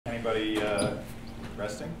anybody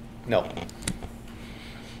resting? No.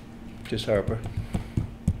 Just Harper.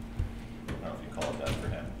 I don't know if you call it that for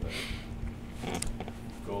him, but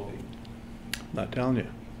Goldie. Not telling you.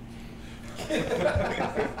 It's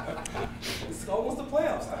almost the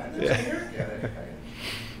playoffs time. Yeah.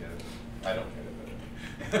 I don't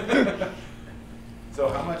get it. So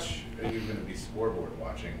how much are you going to be scoreboard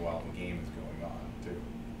watching while the game is going on, too?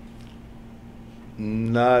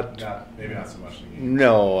 Maybe not so much in the game.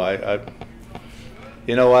 No,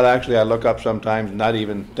 you know what, actually I look up sometimes, not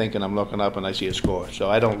even thinking I'm looking up, and I see a score. So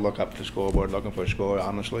I don't look up the scoreboard looking for a score,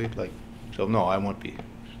 honestly. So no, I won't be.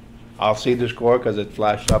 I'll see the score because it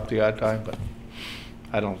flashes up the odd time, but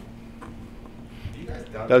I don't.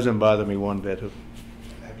 Doesn't bother me one bit. Have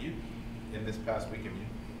you, in this past week, have you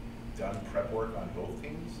done prep work on both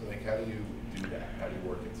teams? Like, how do you do that? How do you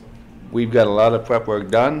work it? We've got a lot of prep work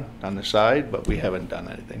done on the side, but we haven't done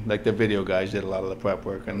anything. Like the video guys did a lot of the prep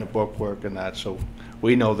work and the book work and that, so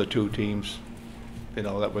we know the two teams, you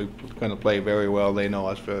know, that we're going to play very well. They know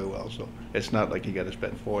us very well, so it's not like you got to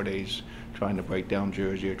spend 4 days trying to break down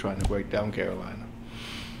Jersey or trying to break down Carolina.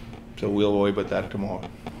 So we'll worry about that tomorrow.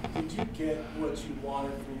 Did you get what you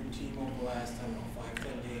wanted from your team over the last, I don't know,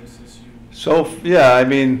 5-10 games since you? So, yeah, I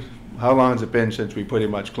mean, how long has it been since we pretty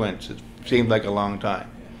much clinched? It seemed like a long time.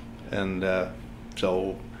 And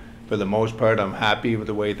so, for the most part, I'm happy with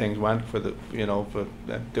the way things went.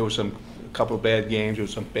 There was a couple of bad games, there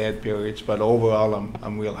was some bad periods, but overall,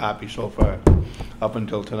 I'm real happy so far. Up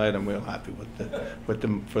until tonight, I'm real happy for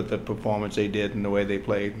the performance they did and the way they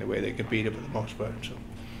played and the way they competed for the most part. So,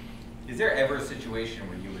 is there ever a situation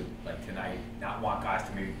where you would, like tonight, not want guys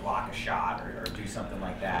to maybe block a shot or do something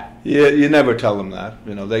like that? Yeah, you never tell them that.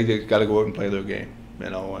 You know, they got to go out and play their game. You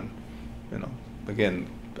know, and again,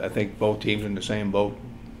 I think both teams are in the same boat.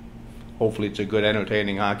 Hopefully it's a good,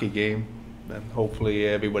 entertaining hockey game, and hopefully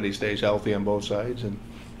everybody stays healthy on both sides and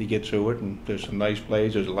you get through it. And there's some nice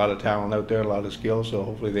plays. There's a lot of talent out there, a lot of skill, so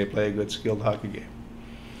hopefully they play a good, skilled hockey game.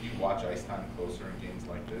 Do you watch ice time closer in games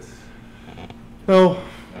like this? No.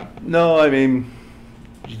 I mean,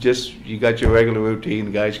 you got your regular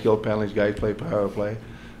routine. Guys kill penalties, guys play power play.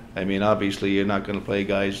 I mean, obviously you're not going to play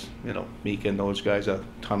guys, Meek and those guys a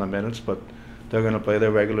ton of minutes, but they're going to play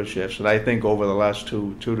their regular shifts. And I think over the last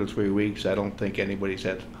 2 to 3 weeks, I don't think anybody's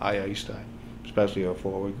had high ice time, especially our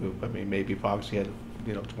forward group. I mean, maybe Foxy had,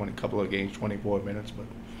 couple of games, 24 minutes, but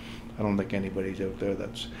I don't think anybody's out there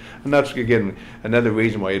and that's, again, another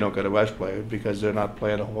reason why you don't get a rest player, because they're not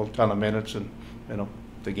playing a whole ton of minutes, and,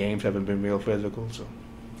 the games haven't been real physical, so.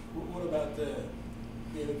 What about the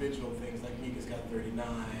individual things, like Mika's got 39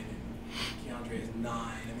 and Keandre has 9?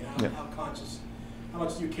 I mean, how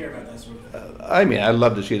much do you care about that sort of thing? I mean, I'd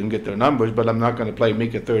love to see them get their numbers, but I'm not going to play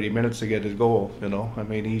Mika 30 minutes to get his goal, I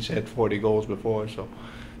mean, he's had 40 goals before, so.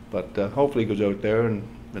 But hopefully he goes out there and,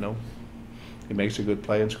 he makes a good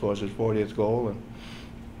play and scores his 40th goal. And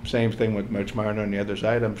same thing with Mitch Marner on the other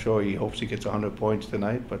side. I'm sure he hopes he gets 100 points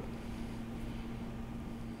tonight, but